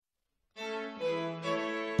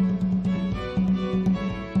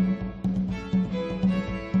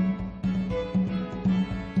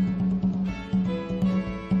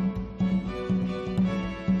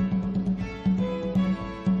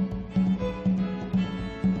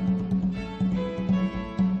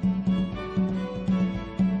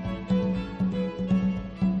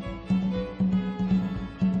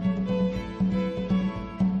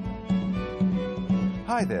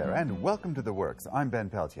Hi there, and welcome to The Works. I'm Ben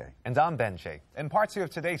Peltier. And I'm Ben Che. In part 2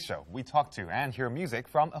 of today's show, we talk to and hear music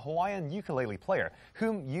from a Hawaiian ukulele player,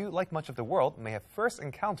 whom you, like much of the world, may have first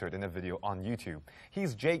encountered in a video on YouTube.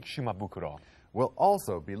 He's Jake Shimabukuro. We'll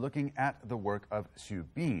also be looking at the work of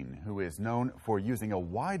Shubin, who is known for using a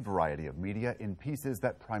wide variety of media in pieces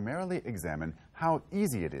that primarily examine how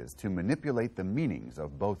easy it is to manipulate the meanings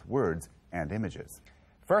of both words and images.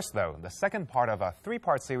 First, though, the second part of a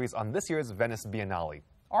 3-part series on this year's Venice Biennale.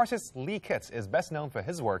 Artist Lee Kitts is best known for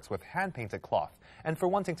his works with hand-painted cloth and for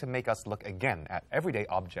wanting to make us look again at everyday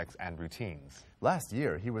objects and routines. Last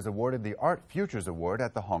year, he was awarded the Art Futures Award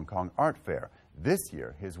at the Hong Kong Art Fair. This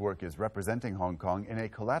year, his work is representing Hong Kong in a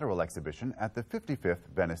collateral exhibition at the 55th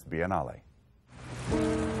Venice Biennale.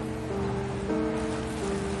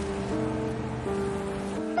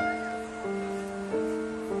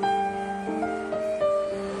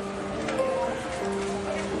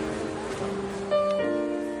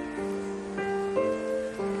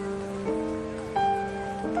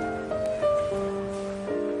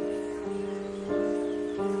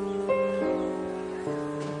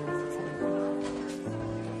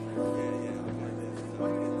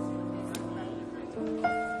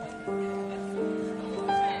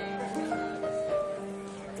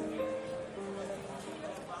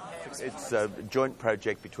 It's a joint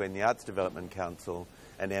project between the Arts Development Council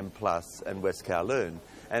and M+ and West Kowloon.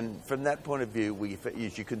 And from that point of view,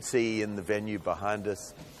 as you can see in the venue behind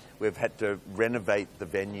us, we've had to renovate the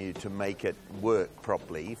venue to make it work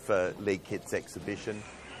properly for Lee Kitts' exhibition.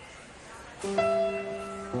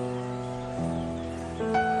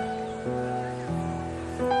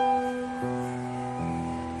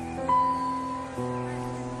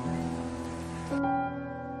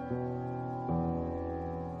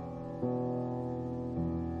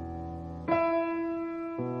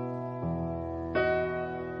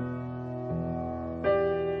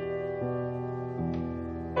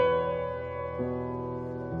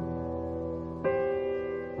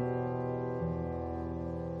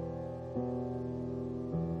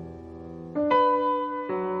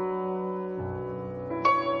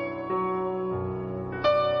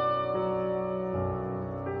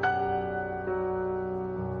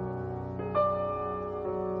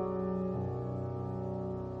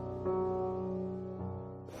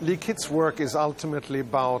 Lee Kitts' work is ultimately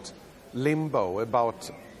about limbo, about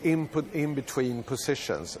in-between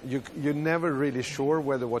positions. You're never really sure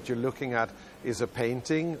whether what you're looking at is a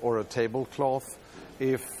painting or a tablecloth.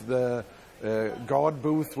 If the God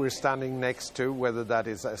booth we're standing next to, whether that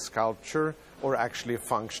is a sculpture or actually a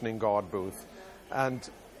functioning God booth. And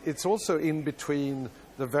it's also in between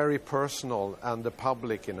the very personal and the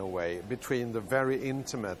public in a way, between the very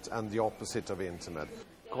intimate and the opposite of intimate.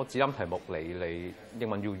 個指南題目你英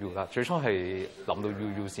文 UU 啦，最初係諗到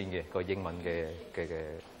UU 先嘅個英文嘅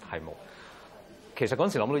題目。其實嗰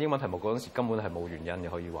陣時諗到英文題目嗰陣時根本係冇原因嘅，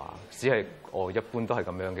可以話，只係我一般都係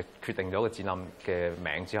咁樣嘅。決定咗個展覽嘅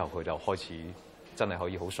名之後，佢就開始真係可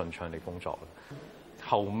以好順暢地工作啦。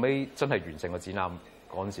後尾真係完成個展覽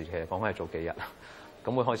嗰陣時，其實講緊係做幾日，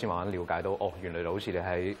咁會開始慢慢了解到，哦，原來好似你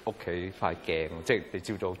喺屋企塊鏡，即係你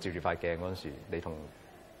朝早照住塊鏡嗰陣時，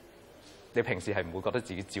你平時係唔會覺得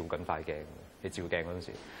自己照緊塊鏡，你照鏡嗰陣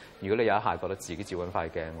時，如果你有一下覺得自己照緊塊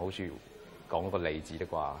鏡，好似講個你字的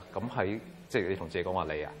話，咁喺即係你同自己講話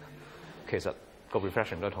你啊，其實個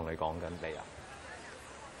reflection 都係同你講緊你啊。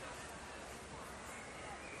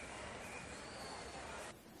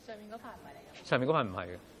上面嗰塊唔係嚟嘅。上面嗰塊唔係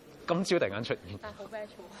嘅，今朝突然間出現。但係好啤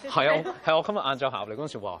醋。係啊，係我今日晏晝行入嚟嗰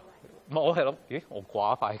陣時話，我係諗，咦，我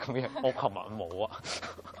掛塊咁嘅，我琴日冇啊。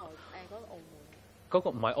嗰個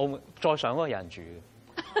唔係澳門，再上嗰個有人住嘅，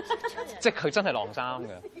即係佢真係晾衫嘅。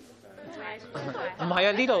唔係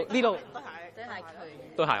啊，呢度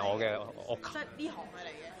都係我嘅，我即係呢行係嚟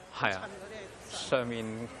嘅。係啊，上面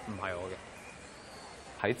唔係我嘅。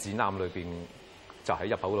喺展覽裏邊，就喺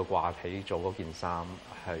入口度掛起咗嗰件衫，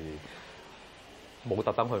係冇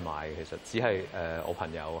特登去買嘅。其實只係我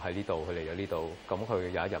朋友喺呢度，佢嚟咗呢度，咁佢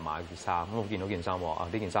有一日買件衫，咁我見到件衫話啊，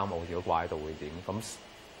呢件衫我如果掛喺度會點？咁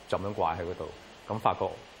就咁樣掛喺嗰度。咁發覺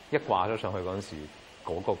一掛咗上去嗰陣時，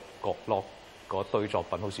嗰個角落嗰堆作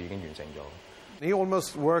品好似已經完成咗。He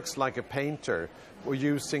almost works like a painter,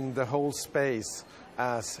 using the whole space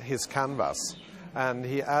as his canvas. And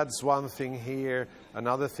he adds one thing here,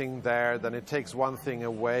 another thing there, then it takes one thing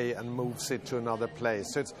away and moves it to another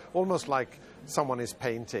place. So it's almost like someone is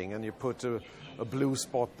painting and you put a blue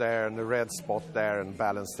spot there and a red spot there and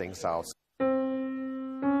balance things out.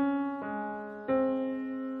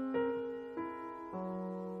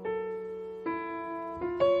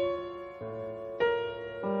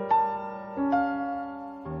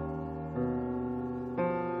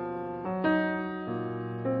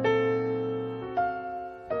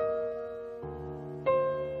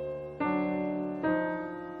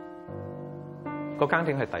 個更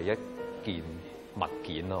艇係第一件物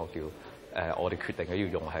件啦，我叫我哋決定要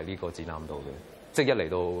用喺呢個展覽度嘅。即係一嚟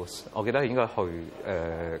到，我記得應該去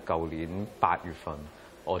舊年8月份，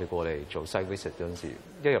我哋過嚟做 site visit 嗰陣時，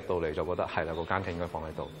一入到嚟就覺得係啦，個更艇應該放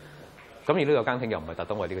喺度。咁而呢個更艇又唔係特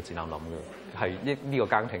登為呢個展覽諗嘅，係呢個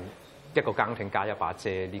更艇一個更艇加一把遮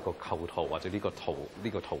呢個構圖或者呢個圖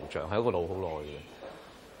像係一個腦好耐嘅。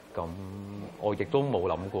咁我亦都冇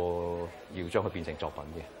諗過要將佢變成作品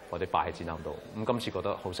嘅，或者擺喺展覽度。咁今次覺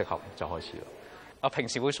得好適合就開始啦。平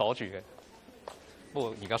時會鎖住嘅，不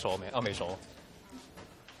過而家鎖未？未鎖。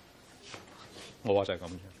冇啊，就係咁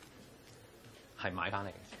樣，係買翻嚟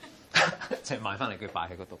嘅，即係買翻嚟佢擺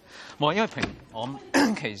喺嗰度。冇，因為我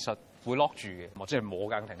其實會 lock 住嘅，或者係摸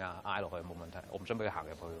更艇啊，挨落去冇問題。我唔想俾佢行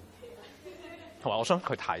入去，同埋我想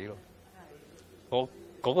佢睇咯。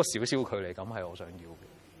嗰個少少距離感係我想要嘅。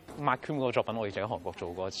抹 cream 嗰個作品我哋就喺韓國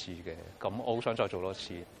做過一次嘅，咁我好想再做多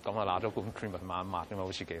次。咁啊拿咗罐 cream 去抹一抹，因為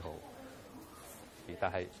好似幾好。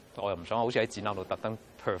但係我又唔想好似喺展覽度特登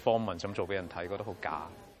performance 咁做俾人睇，覺得好假。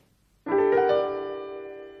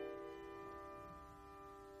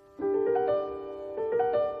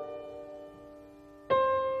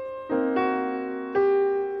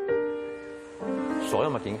所有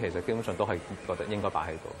物件其實基本上都係覺得應該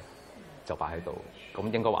擺喺度，就擺喺度。咁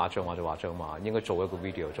應該畫一張畫就畫張畫，應該做一個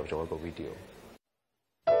video 就做一個 video。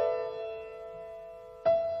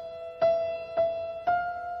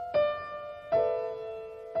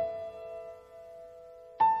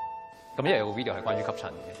咁因為個 video 係關於吸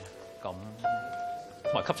塵嘅，咁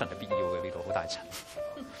同埋吸塵係必要嘅，呢度好大塵。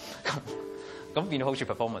咁變咗好似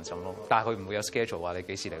performance 咁咯，但係佢唔會有 schedule 話你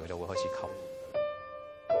幾時嚟，佢就會開始吸。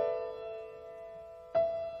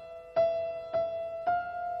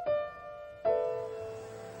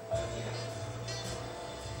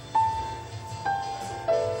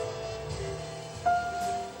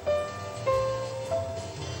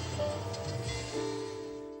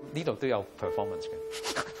呢度都有 performance 嘅，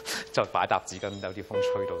就擺沓紙巾，有啲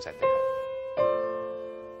風吹到成地。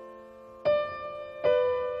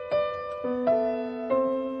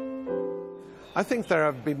I think there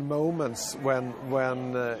have been moments when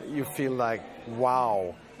you feel like,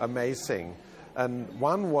 wow, amazing. And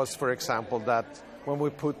one was, for example, that when we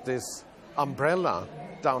put this umbrella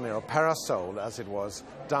down here, or parasol as it was,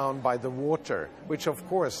 down by the water, which of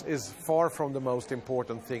course is far from the most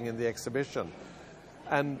important thing in the exhibition.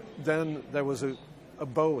 And then there was a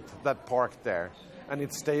boat that parked there, and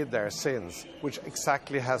it stayed there since, which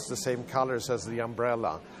exactly has the same colors as the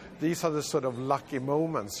umbrella. These are the sort of lucky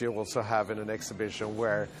moments you also have in an exhibition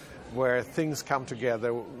where things come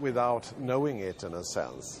together without knowing it, in a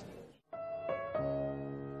sense.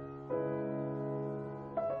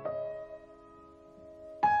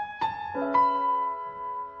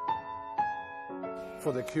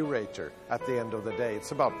 For the curator, at the end of the day,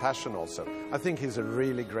 it's about passion also. I think he's a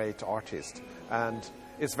really great artist, and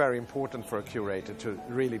it's very important for a curator to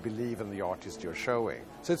really believe in the artist you're showing.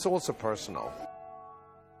 So it's also personal.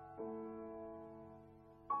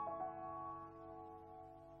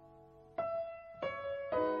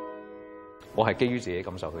 我係基於自己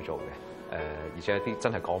感受去做嘅，而且一啲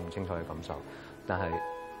真係講唔清楚嘅感受，但係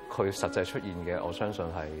佢實際出現嘅，我相信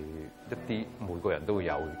係一啲每個人都會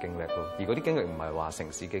有嘅經歷咯。而嗰啲經歷唔係話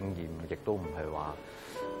城市經驗，亦都唔係話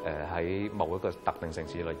喺某一個特定城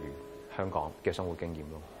市，例如香港嘅生活經驗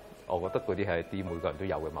咯。我覺得嗰啲係一啲每個人都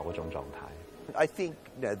有嘅某一種狀態。I think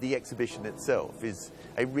the exhibition itself is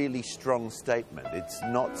a really strong statement. It's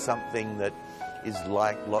not something that is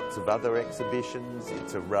like lots of other exhibitions.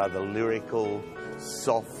 It's a rather lyrical,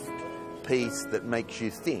 soft piece that makes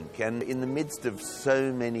you think. And in the midst of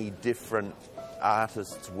so many different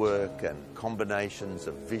artists' work and combinations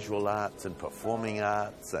of visual arts and performing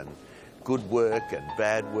arts and good work and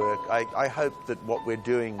bad work, I hope that what we're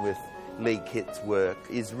doing with Lee Kitt's work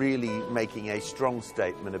is really making a strong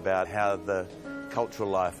statement about how the cultural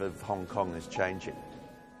life of Hong Kong is changing.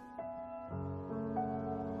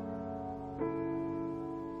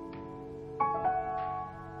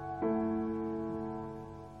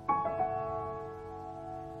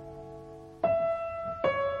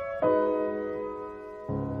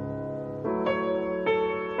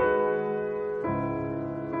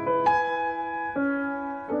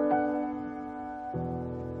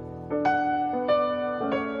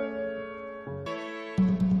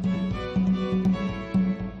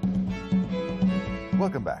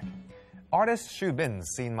 Welcome back. Artist Xu Bin's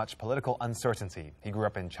seen much political uncertainty. He grew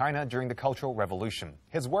up in China during the Cultural Revolution.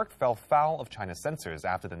 His work fell foul of China's censors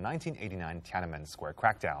after the 1989 Tiananmen Square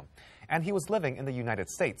crackdown. And he was living in the United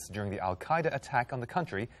States during the al-Qaeda attack on the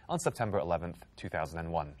country on September 11,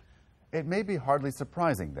 2001. It may be hardly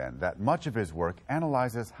surprising, then, that much of his work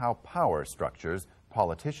analyzes how power structures,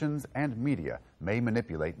 politicians, and media may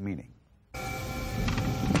manipulate meaning.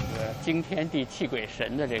 惊天地泣鬼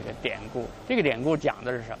神的这个典故，这个典故讲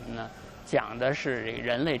的是什么呢？讲的是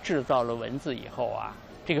人类制造了文字以后啊，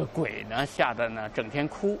这个鬼呢吓得呢整天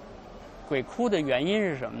哭。鬼哭的原因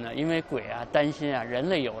是什么呢？因为鬼啊担心啊，人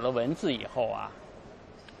类有了文字以后啊，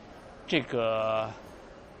这个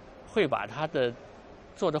会把他的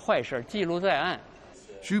做的坏事记录在案。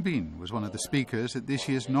 Xu Bin was one of the speakers at this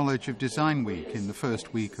year's Knowledge of Design Week in the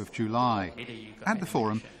first week of July. At the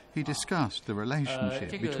forum, he discussed the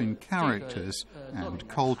relationship between characters and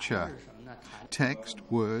culture. Text,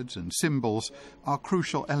 words, and symbols are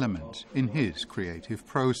crucial elements in his creative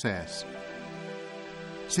process.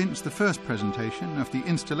 Since the first presentation of the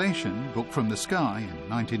installation Book from the Sky in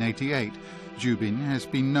 1988, Xu Bin has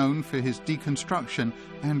been known for his deconstruction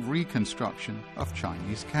and reconstruction of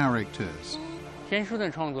Chinese characters. 天书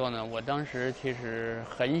的创作呢，我当时其实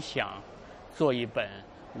很想做一本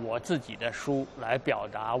我自己的书，来表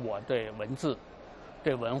达我对文字、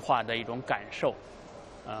对文化的一种感受，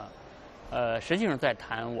实际上在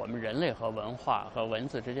谈我们人类和文化和文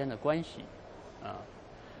字之间的关系，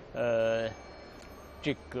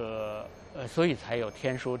所以才有《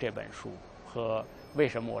天书》这本书，和为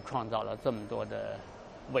什么我创造了这么多的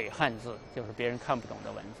伪汉字，就是别人看不懂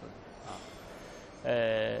的文字，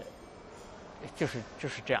就是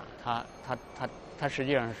这样，它实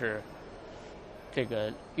际上是这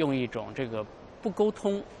个用一种这个不沟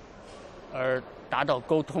通而达到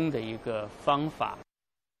沟通的一个方法。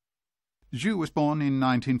 Xu was born in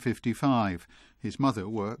 1955. His mother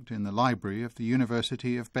worked in the library of the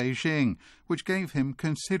University of Beijing, which gave him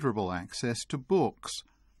considerable access to books.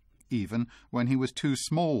 Even when he was too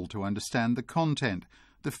small to understand the content,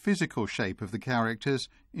 the physical shape of the characters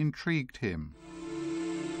intrigued him.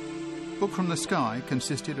 Book from the Sky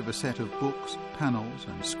consisted of a set of books, panels,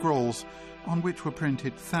 and scrolls on which were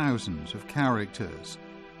printed thousands of characters.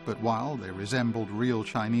 But while they resembled real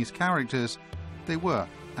Chinese characters, they were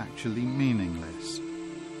actually meaningless.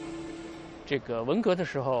 这个文革的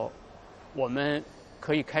时候，我们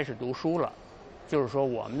可以开始读书了，就是说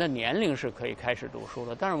我们的年龄是可以开始读书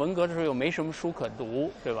了。但是文革的时候又没什么书可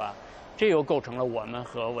读，对吧？这又构成了我们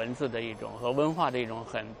和文字的一种和文化的一种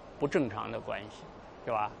很不正常的关系，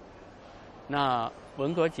是吧？那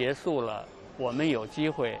文革结束了，我们有机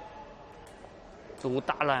会读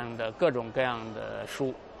大量的各种各样的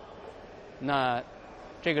书。那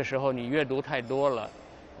这个时候你阅读太多了，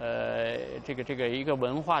这个一个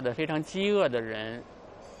文化的非常饥饿的人，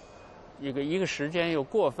一个时间又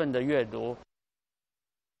过分的阅读，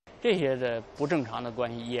这些的不正常的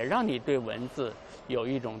关系，也让你对文字有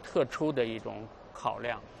一种特殊的一种考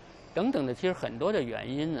量，等等的，其实很多的原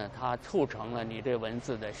因呢，它促成了你对文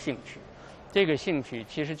字的兴趣。这个兴趣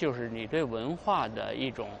其实就是你对文化的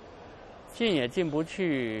一种进也进不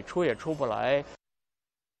去，出也出不来。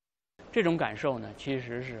这种感受呢，其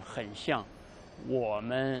实是很像我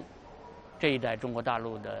们这一代中国大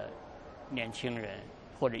陆的年轻人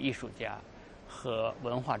或者艺术家和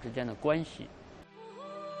文化之间的关系。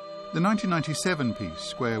The 1997 piece,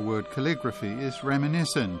 Square Word Calligraphy, is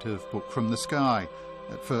reminiscent of Book from the Sky.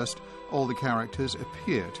 At first, all the characters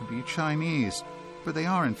appear to be Chinese, but they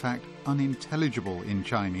are in fact unintelligible in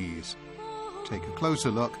Chinese. Take a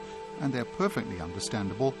closer look, and they're perfectly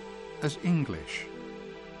understandable as English.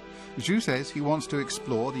 Xu says he wants to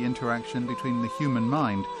explore the interaction between the human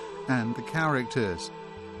mind and the characters.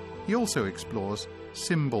 He also explores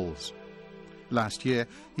symbols. Last year,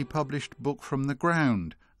 he published Book from the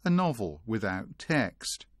Ground, a novel without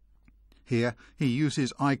text. Here, he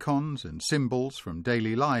uses icons and symbols from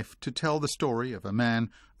daily life to tell the story of a man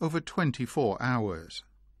over 24 hours.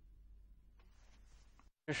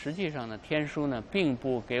 实际上呢，天书呢并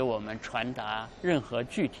不给我们传达任何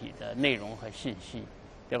具体的内容和信息，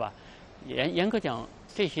对吧？严格讲，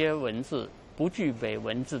这些文字不具备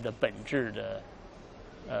文字的本质的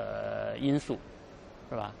因素，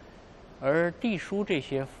是吧？而隶书这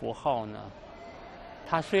些符号呢，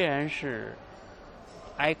它虽然是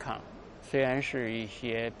icon， 虽然是一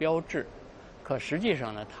些标志，可实际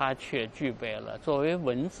上呢，它却具备了作为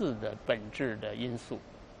文字的本质的因素，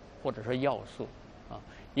或者说要素啊。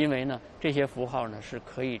因为呢，这些符号呢是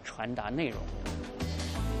可以传达内容的。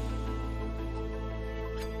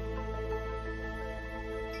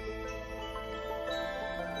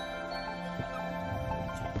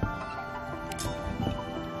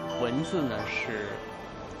文字呢是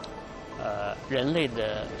人类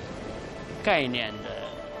的概念的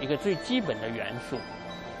一个最基本的元素，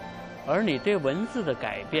而你对文字的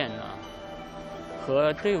改变呢，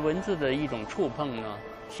和对文字的一种触碰呢，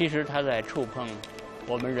其实它在触碰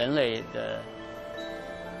我们人类的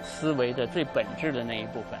思维的最本质的那一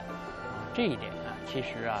部分。这一点呢，其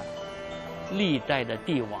实啊，历代的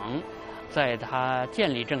帝王在他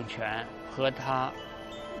建立政权和他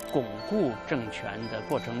巩固政权的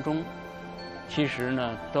过程中，其实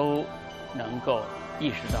呢都能够意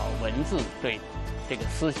识到文字对这个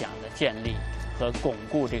思想的建立和巩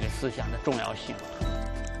固这个思想的重要性。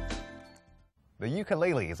The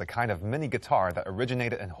ukulele is a kind of mini guitar that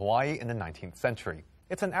originated in Hawaii in the 19th century.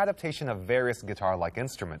 It's an adaptation of various guitar-like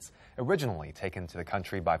instruments, originally taken to the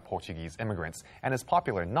country by Portuguese immigrants, and is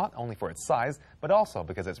popular not only for its size, but also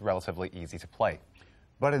because it's relatively easy to play.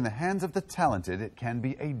 But in the hands of the talented, it can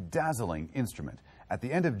be a dazzling instrument. At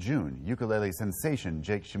the end of June, ukulele sensation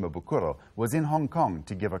Jake Shimabukuro was in Hong Kong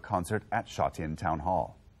to give a concert at Sha Tin Town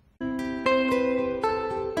Hall.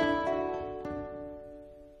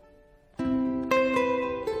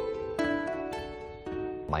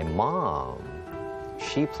 My mom,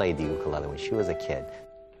 she played the ukulele when she was a kid.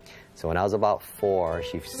 So when I was about 4,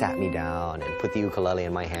 she sat me down and put the ukulele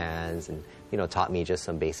in my hands and, taught me just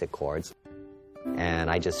some basic chords. And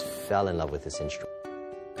I just fell in love with this instrument.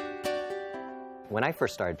 When I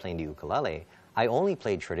first started playing the ukulele, I only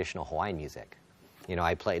played traditional Hawaiian music.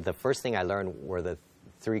 The first thing I learned were the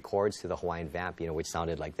 3 chords to the Hawaiian vamp, which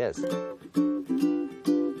sounded like this.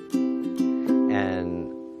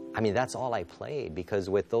 And that's all I played, because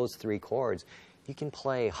with those 3 chords, you can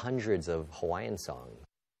play hundreds of Hawaiian songs.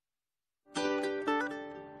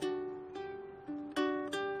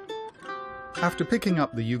 After picking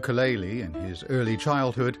up the ukulele in his early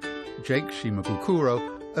childhood, Jake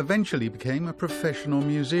Shimabukuro eventually became a professional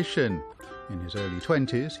musician. In his early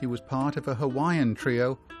 20s, he was part of a Hawaiian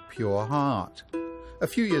trio, Pure Heart. A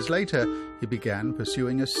few years later, he began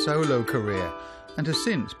pursuing a solo career and has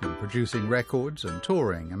since been producing records and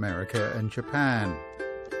touring America and Japan.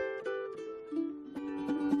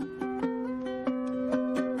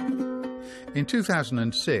 In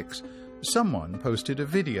 2006, someone posted a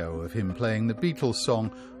video of him playing the Beatles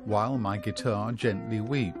song While My Guitar Gently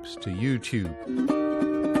Weeps to YouTube.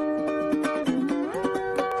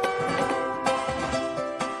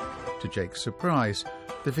 To Jake's surprise,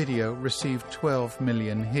 the video received 12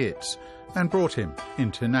 million hits and brought him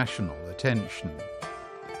international attention.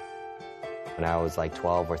 When I was like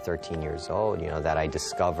 12 or 13 years old, that I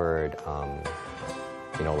discovered,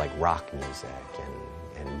 like rock music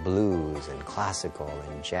and blues and classical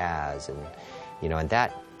and jazz, and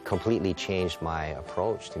that completely changed my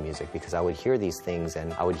approach to music, because I would hear these things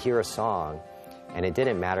and I would hear a song, and it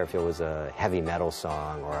didn't matter if it was a heavy metal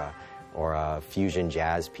song or a fusion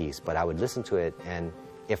jazz piece, but I would listen to it, and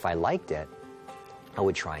if I liked it, I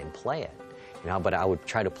would try and play it, but I would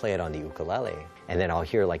try to play it on the ukulele, and then I'll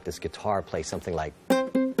hear like this guitar play something like,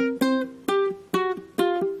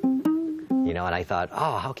 and I thought,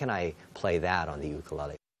 oh, how can I play that on the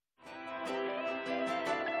ukulele?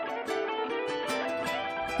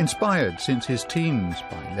 Inspired since his teens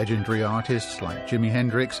by legendary artists like Jimi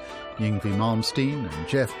Hendrix, Yngwie Malmsteen and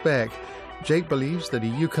Jeff Beck, Jake believes that a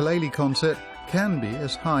ukulele concert can be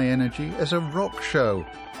as high energy as a rock show.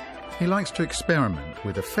 He likes to experiment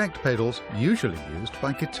with effect pedals usually used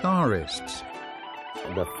by guitarists.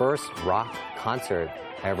 The first rock concert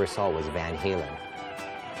I ever saw was Van Halen.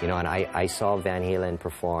 And I saw Van Halen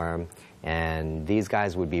perform, and these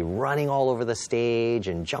guys would be running all over the stage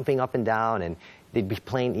and jumping up and down, and they'd be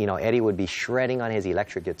playing, Eddie would be shredding on his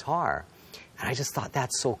electric guitar. And I just thought,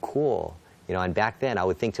 that's so cool. And back then I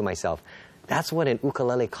would think to myself, that's what an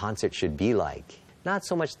ukulele concert should be like. Not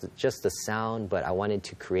so much just the sound, but I wanted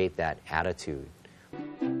to create that attitude.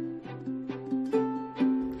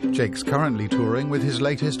 Jake's currently touring with his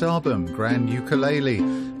latest album, Grand Ukulele,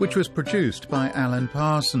 which was produced by Alan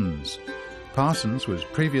Parsons. Parsons was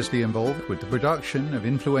previously involved with the production of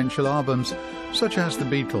influential albums such as the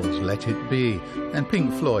Beatles' Let It Be and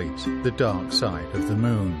Pink Floyd's The Dark Side of the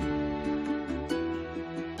Moon.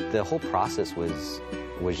 The whole process was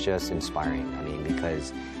just inspiring,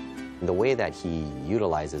 because the way that he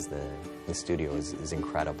utilizes the studio is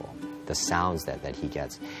incredible. The sounds that he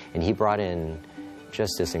gets. And he brought in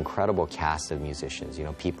just this incredible cast of musicians,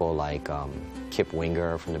 people like Kip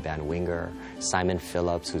Winger from the band Winger, Simon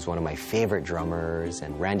Phillips, who's one of my favorite drummers,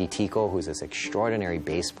 and Randy Tico, who's this extraordinary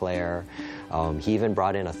bass player. He even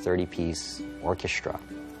brought in a 30-piece orchestra.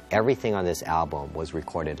 Everything on this album was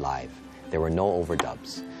recorded live. There were no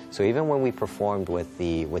overdubs. So even when we performed with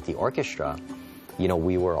the orchestra,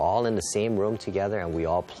 we were all in the same room together and we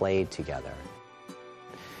all played together.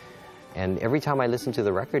 And every time I listen to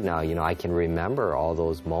the record now, I can remember all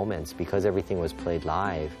those moments because everything was played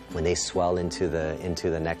live. When they swell into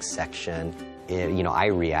the next section, I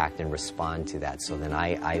react and respond to that. So then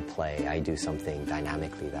I play, I do something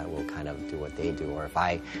dynamically that will kind of do what they do. Or if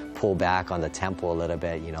I pull back on the tempo a little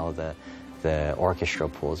bit, the orchestra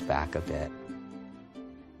pulls back a bit.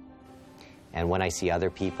 And when I see other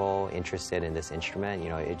people interested in this instrument,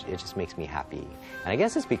 it just makes me happy. And I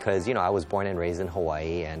guess it's because, I was born and raised in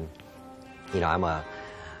Hawaii, and,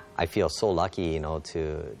 I feel so lucky,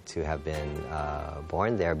 to have been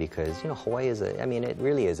born there because, Hawaii is it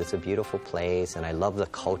really is. It's a beautiful place, and I love the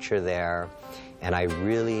culture there, and I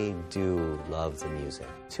really do love the music.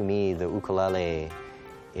 To me, the ukulele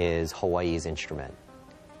is Hawaii's instrument.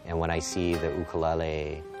 And when I see the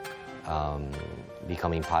ukulele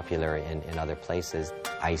becoming popular in other places,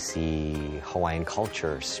 I see Hawaiian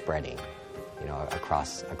culture spreading,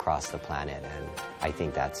 across the planet, and I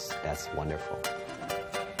think that's wonderful.